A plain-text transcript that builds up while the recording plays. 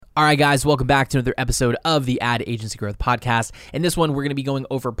All right, guys, welcome back to another episode of the Ad Agency Growth Podcast. In this one, we're going to be going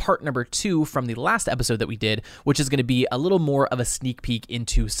over part number 2 from the last episode that we did, which is going to be a little more of a sneak peek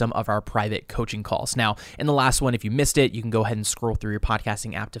into some of our private coaching calls. Now, in the last one, if you missed it, you can go ahead and scroll through your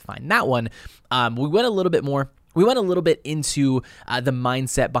podcasting app to find that one. We went a little bit into the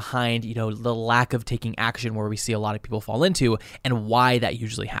mindset behind, the lack of taking action where we see a lot of people fall into and why that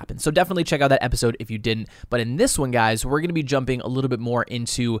usually happens. So definitely check out that episode if you didn't. But in this one, guys, we're going to be jumping a little bit more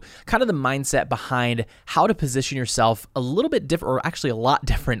into kind of the mindset behind how to position yourself a little bit different, or actually a lot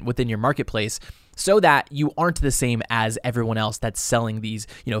different within your marketplace, so that you aren't the same as everyone else that's selling these,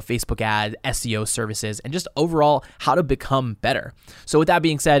 Facebook ad, SEO services, and just overall how to become better. So with that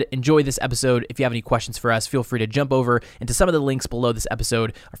being said, enjoy this episode. If you have any questions for us, feel free to jump over into some of the links below this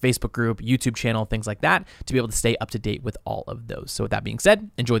episode, our Facebook group, YouTube channel, things like that, to be able to stay up to date with all of those. So with that being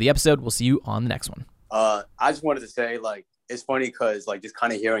said, enjoy the episode. We'll see you on the next one. I just wanted to say, it's funny because, just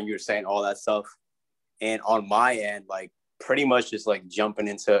kind of hearing you saying all that stuff, and on my end, pretty much just, jumping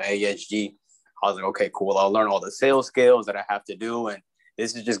into ASG, I was like, okay, cool. I'll learn all the sales skills that I have to do, and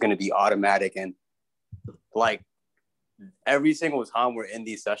this is just going to be automatic. And every single time we're in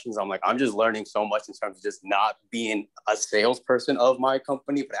these sessions, I'm just learning so much in terms of just not being a salesperson of my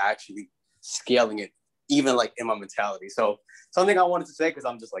company, but actually scaling it, even in my mentality. So something I wanted to say, because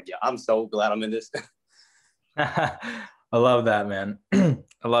I'm just I'm so glad I'm in this. I love that, man.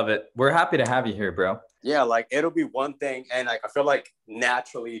 I love it. We're happy to have you here, bro. Yeah, it'll be one thing. And I feel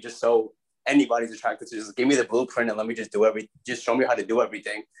naturally, just so anybody's attracted to, just give me the blueprint and let me just just show me how to do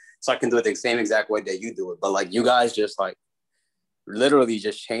everything so I can do it the same exact way that you do it. But you guys just literally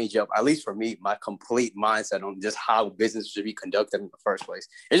just change up, at least for me, my complete mindset on just how business should be conducted in the first place.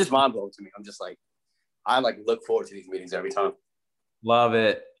 It's just mind blowing to me. I'm just I look forward to these meetings every time. Love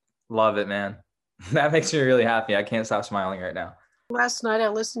it. Love it, man. That makes me really happy. I can't stop smiling right now. Last night I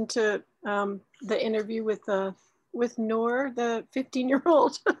listened to the interview with Noor, the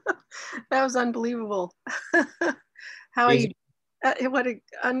 15-year-old. That was unbelievable. What an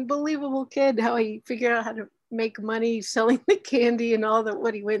unbelievable kid, how he figured out how to make money selling the candy and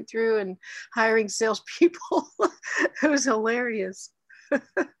what he went through and hiring salespeople. It was hilarious.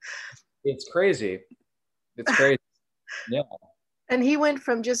 It's crazy. It's crazy. Yeah. And he went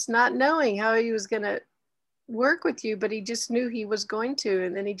from just not knowing how he was going to work with you, but he just knew he was going to,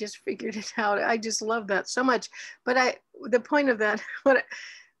 and then he just figured it out. I just love that so much. But the point of that,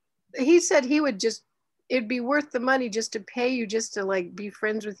 he said it'd be worth the money just to pay you just to be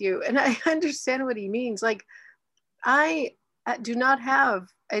friends with you. And I understand what he means. I do not have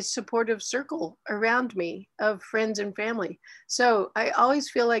a supportive circle around me of friends and family. So I always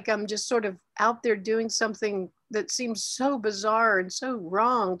feel like I'm just sort of out there doing something that seems so bizarre and so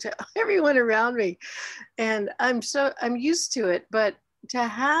wrong to everyone around me. And I'm used to it, but to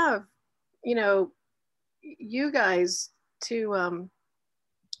have, you guys to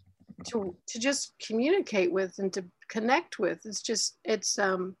just communicate with and to connect with, it's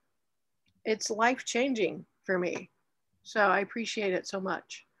life-changing for me. So I appreciate it so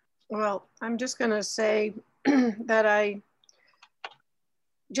much. Well, I'm just going to say that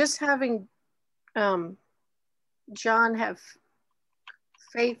just having John have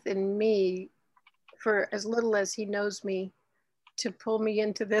faith in me for as little as he knows me to pull me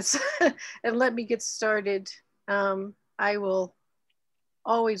into this and let me get started. I will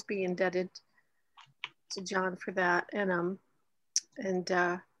always be indebted to John for that. And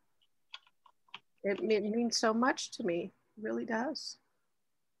it means so much to me. It really does.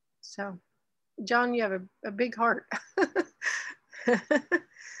 So, John, you have a big heart. Hear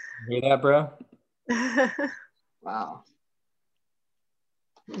that, bro? Wow.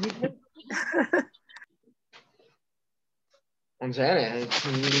 Well, Janet,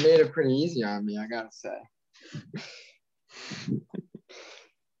 you made it pretty easy on me, I gotta say.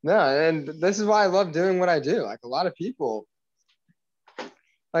 No, and this is why I love doing what I do. A lot of people,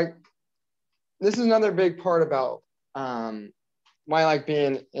 this is another big part about why I like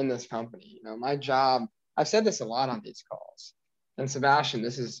being in this company. My job, I've said this a lot on these calls. And Sebastian,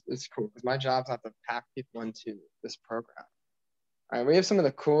 it's cool because my job's not to pack people into this program. All right, we have some of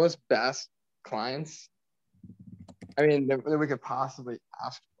the coolest, best clients, that we could possibly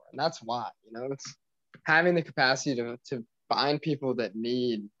ask for. And that's why, it's having the capacity to find people that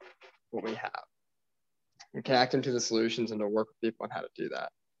need what we have and connect them to the solutions and to work with people on how to do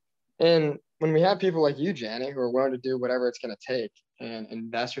that. And when we have people like you, Janet, who are willing to do whatever it's going to take and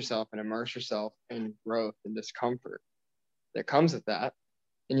invest yourself and immerse yourself in growth and discomfort that comes with that,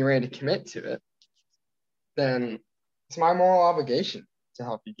 and you're ready to commit to it, then it's my moral obligation to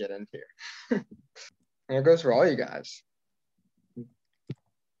help you get into here. And it goes for all you guys.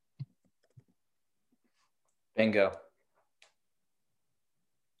 Bingo.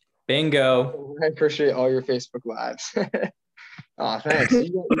 Bingo. I appreciate all your Facebook lives. Oh, thanks.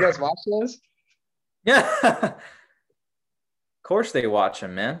 You guys watch those? Yeah. Of course they watch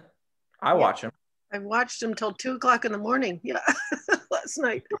him, man. I watch him. I watched him till 2:00 in the morning. Yeah, last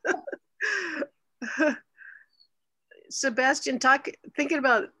night. Sebastian, thinking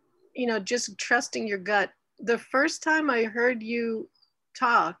about, just trusting your gut. The first time I heard you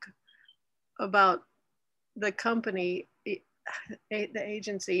talk about the company, the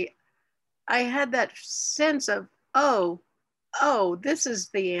agency, I had that sense of, oh, this is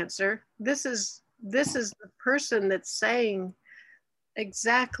the answer. This is the person that's saying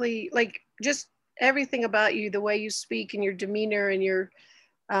exactly, like, just everything about you, the way you speak and your demeanor and your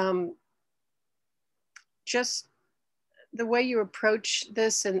just the way you approach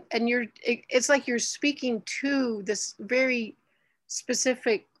this, and it's like you're speaking to this very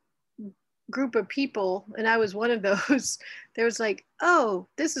specific group of people, and I was one of those. There was like, oh,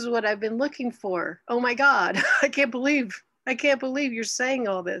 this is what I've been looking for. Oh my God, I can't believe you're saying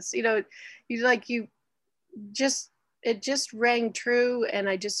all this. It just rang true, and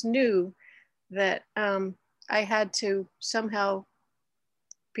I just knew that I had to somehow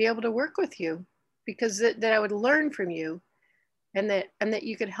be able to work with you, because that I would learn from you, and that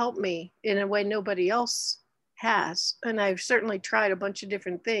you could help me in a way nobody else has. And I've certainly tried a bunch of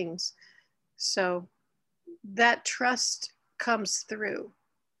different things. So that trust comes through,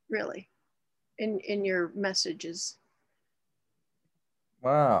 really, in your messages.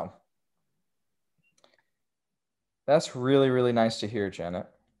 Wow. That's really, really nice to hear, Janet.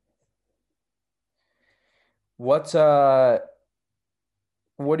 What do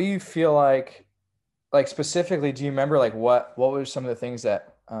you feel like specifically, do you remember like what were some of the things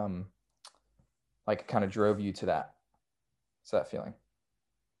that like kind of drove you to that feeling?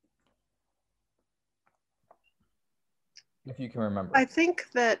 If you can remember. I think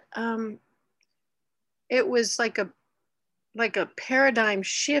that it was like a paradigm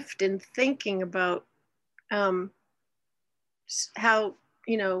shift in thinking about how,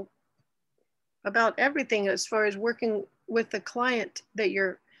 about everything as far as working with the client, that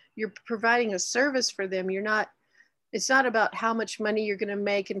you're providing a service for them. It's not about how much money you're going to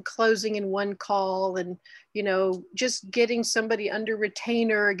make and closing in one call and, just getting somebody under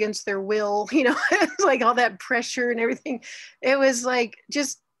retainer against their will, like all that pressure and everything. It was like,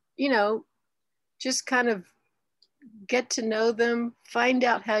 just kind of get to know them, find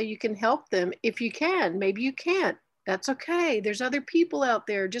out how you can help them. If you can, maybe you can't. That's okay. There's other people out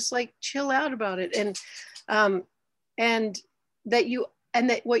there. Just like chill out about it. And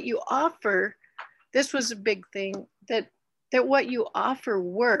that what you offer, this was a big thing, that what you offer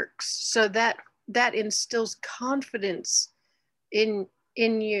works. So that instills confidence in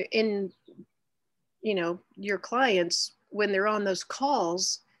your clients when they're on those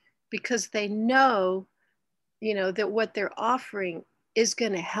calls, because they know, that what they're offering is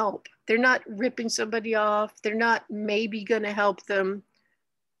going to help. They're not ripping somebody off. They're not maybe going to help them.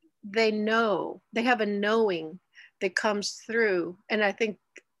 They know, they have a knowing that comes through. And I think,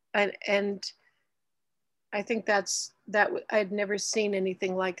 I'd never seen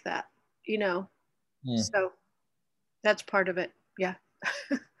anything like that, So that's part of it. Yeah.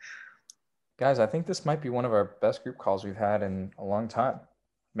 Guys, I think this might be one of our best group calls we've had in a long time.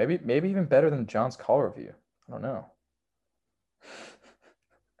 Maybe even better than John's call review. I don't know.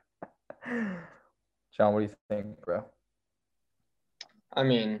 John, what do you think, bro? I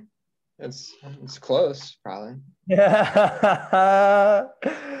mean, it's close, probably. Yeah.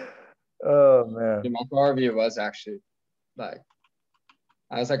 Oh man. Dude, my call review was actually like,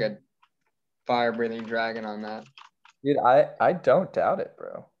 I was like a fire-breathing dragon on that. Dude, I don't doubt it,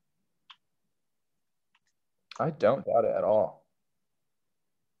 bro. I don't doubt it at all.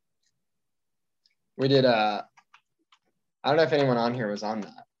 We did I don't know if anyone on here was on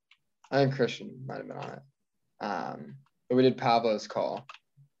that. I think Christian might have been on it. But we did Pablo's call,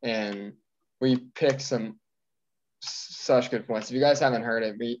 and we picked some such good points. If you guys haven't heard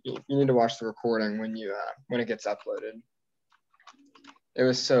it, you need to watch the recording when it gets uploaded. It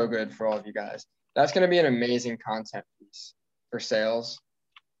was so good for all of you guys. That's going to be an amazing content piece for sales,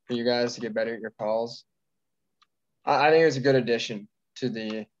 for you guys to get better at your calls. I think it was a good addition to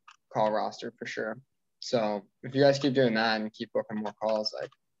the call roster for sure. So if you guys keep doing that and keep booking more calls, like,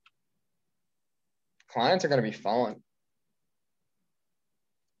 clients are going to be falling.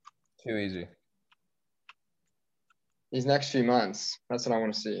 Too easy. These next few months, that's what I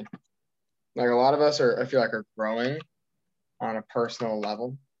want to see. Like, a lot of us I feel like are growing on a personal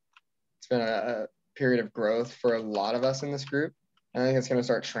level. It's been a period of growth for a lot of us in this group. And I think it's going to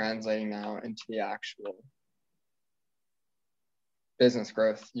start translating now into the actual business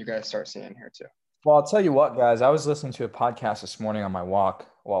growth you guys start seeing here too. Well, I'll tell you what, guys, I was listening to a podcast this morning on my walk.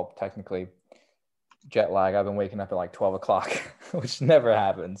 Well, technically jet lag. I've been waking up at like 12 o'clock, which never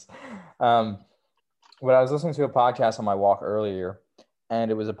happens. But I was listening to a podcast on my walk earlier,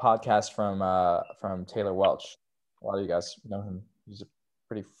 and it was a podcast from Taylor Welch. A lot of you guys know him. He's a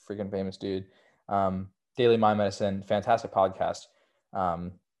pretty freaking famous dude. Daily Mind Medicine, fantastic podcast.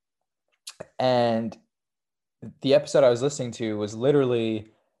 And the episode I was listening to was literally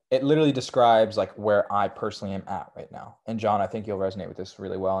describes like where I personally am at right now. And John, I think you'll resonate with this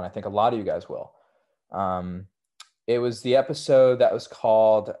really well. And I think a lot of you guys will. It was the episode that was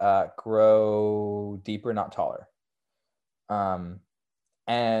called Grow Deeper, Not Taller.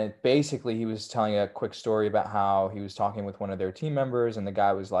 And basically he was telling a quick story about how he was talking with one of their team members, and the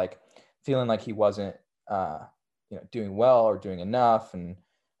guy was like feeling like he wasn't doing well or doing enough. And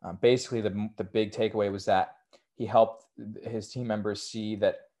basically the big takeaway was that he helped his team members see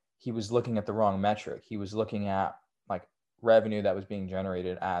that he was looking at the wrong metric. He was looking at like revenue that was being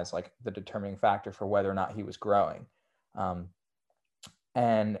generated as like the determining factor for whether or not he was growing.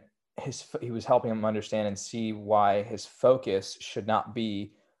 And he was helping him understand and see why his focus should not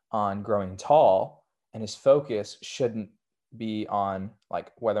be on growing tall, and his focus shouldn't be on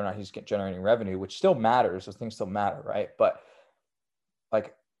like whether or not he's generating revenue, which still matters. Those things still matter, right? But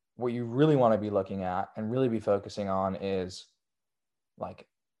like what you really want to be looking at and really be focusing on is like,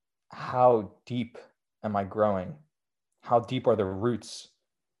 how deep am I growing? How deep are the roots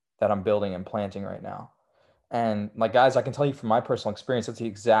that I'm building and planting right now? And like, guys, I can tell you from my personal experience, that's the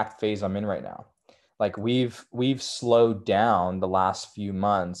exact phase I'm in right now. Like we've slowed down the last few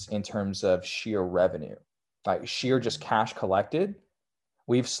months in terms of sheer revenue, like sheer just cash collected.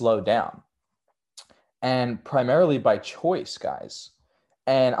 We've slowed down, and primarily by choice, guys.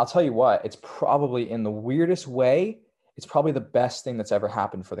 And I'll tell you what, it's probably in the weirdest way, it's probably the best thing that's ever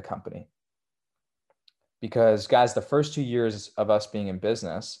happened for the company. Because guys, the first 2 years of us being in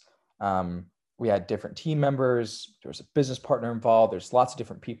business, we had different team members. There was a business partner involved. There's lots of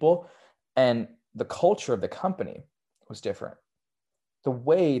different people. And the culture of the company was different. The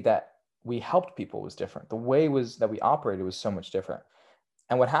way that we helped people was different. The way that we operated was so much different.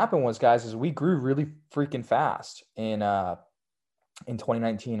 And what happened was, guys, is we grew really freaking fast in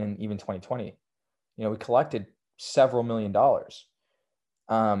 2019 and even 2020. We collected several $1 million,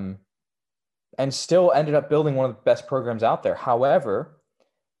 and still ended up building one of the best programs out there. However,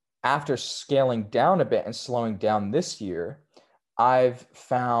 after scaling down a bit and slowing down this year, I've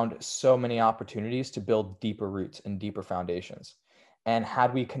found so many opportunities to build deeper roots and deeper foundations. And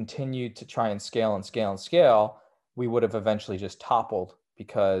had we continued to try and scale and scale and scale, we would have eventually just toppled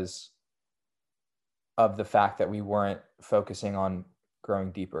because of the fact that we weren't focusing on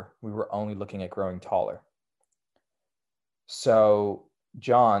growing deeper. We were only looking at growing taller. So,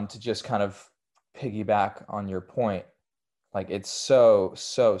 John, to just kind of piggyback on your point, like it's so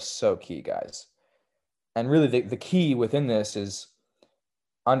key, guys. And really the key within this is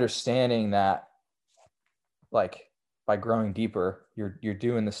understanding that like by growing deeper, you're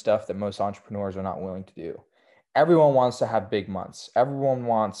doing the stuff that most entrepreneurs are not willing to do. Everyone wants to have big months. Everyone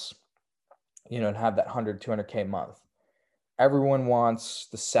wants, to have that 100, 200K month. Everyone wants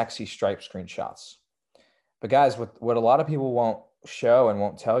the sexy Stripe screenshots. But guys, what a lot of people won't show and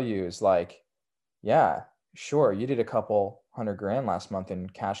won't tell you is like, yeah, sure, you did a couple $100,000 last month in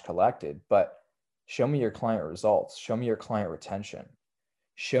cash collected, but show me your client results. Show me your client retention.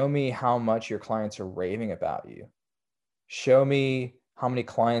 Show me how much your clients are raving about you. Show me how many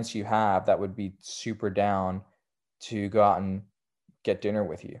clients you have that would be super down to go out and get dinner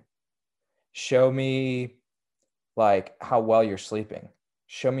with you. Show me like how well you're sleeping.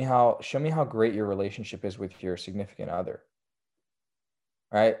 Show me how great your relationship is with your significant other.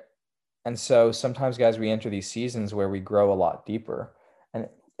 Right? And so sometimes, guys, we enter these seasons where we grow a lot deeper, and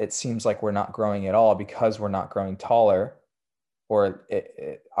it seems like we're not growing at all because we're not growing taller, or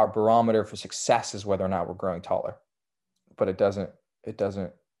our barometer for success is whether or not we're growing taller, but it doesn't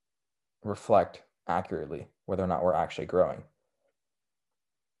reflect accurately whether or not we're actually growing.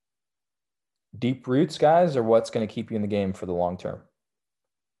 Deep roots, guys, are what's going to keep you in the game for the long term.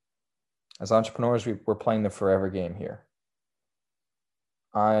 As entrepreneurs, we're playing the forever game here.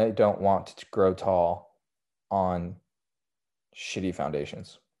 I don't want to grow tall on shitty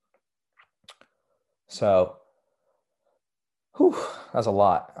foundations. So, that's a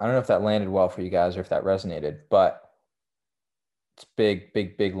lot. I don't know if that landed well for you guys or if that resonated, but it's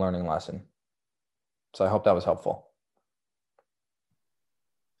big learning lesson. So I hope that was helpful.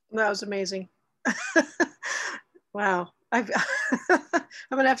 That was amazing. Wow. I'm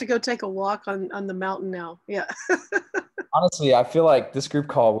going to have to go take a walk on the mountain now. Yeah. Honestly, I feel like this group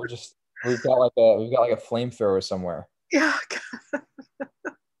call, we've got like a flamethrower somewhere. Yeah.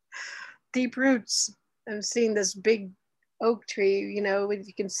 Deep roots. I'm seeing this big oak tree, you know,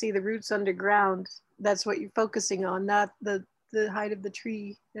 you can see the roots underground. That's what you're focusing on, not the height of the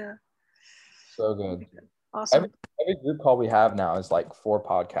tree. Yeah. So good. Awesome. Every group call we have now is like 4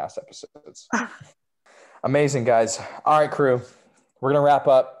 podcast episodes. Amazing, guys. All right, crew. We're going to wrap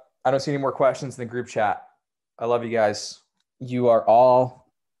up. I don't see any more questions in the group chat. I love you guys. You are all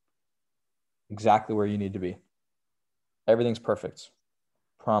exactly where you need to be. Everything's perfect.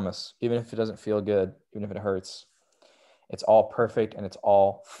 Promise. Even if it doesn't feel good, even if it hurts, it's all perfect and it's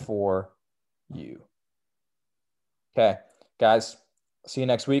all for you. Okay, guys. See you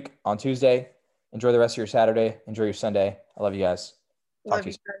next week on Tuesday. Enjoy the rest of your Saturday. Enjoy your Sunday. I love you guys. Love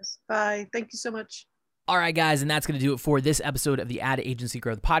you guys. Bye. Thank you so much. All right, guys, and that's going to do it for this episode of the Ad Agency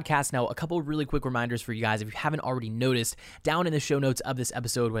Growth Podcast. Now, a couple of really quick reminders for you guys. If you haven't already noticed, down in the show notes of this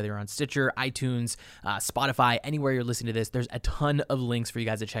episode, whether you're on Stitcher, iTunes, Spotify, anywhere you're listening to this, there's a ton of links for you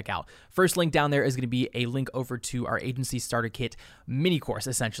guys to check out. First link down there is going to be a link over to our Agency Starter Kit mini course,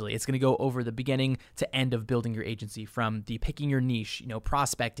 essentially. It's going to go over the beginning to end of building your agency, from the picking your niche,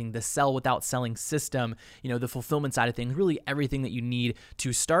 prospecting, the sell without selling system, the fulfillment side of things, really everything that you need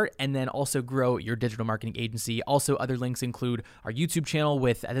to start and then also grow your digital marketing agency. Also, other links include our YouTube channel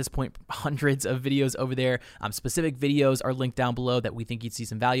with, at this point, hundreds of videos over there. Specific videos are linked down below that we think you'd see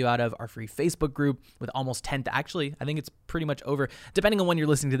some value out of. Our free Facebook group with almost 10, actually, I think it's pretty much over, depending on when you're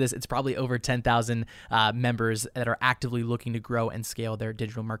listening to this, it's probably over 10,000 members that are actively looking to grow and scale their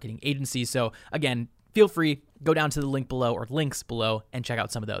digital marketing agency. So again, feel free, go down to the link below or links below and check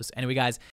out some of those. Anyway, guys,